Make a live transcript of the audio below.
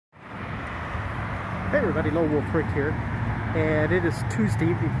Hey everybody, LoneWulfRick here, and it is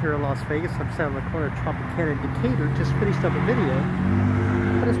Tuesday evening here in Las Vegas. I'm standing on the corner of Tropicana and Decatur, just finished up a video,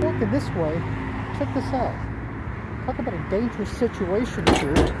 but I was walking this way. Check this out. Talk about a dangerous situation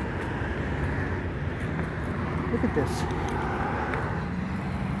here. Look at this.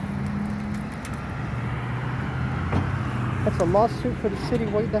 That's a lawsuit for the city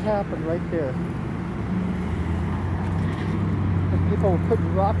waiting to happen right there. People were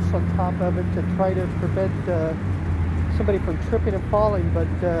putting rocks on top of it to try to prevent somebody from tripping and falling, but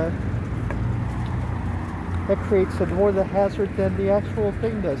that creates more of the hazard than the actual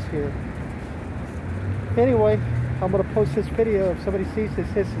thing does here. Anyway, I'm going to post this video. If somebody sees this,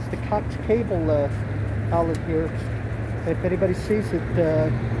 this is the Cox cable outlet here. If anybody sees it,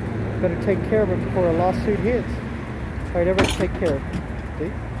 better take care of it before a lawsuit hits. All right, everyone take care.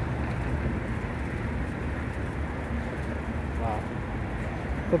 See? Wow.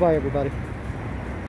 Bye-bye, everybody.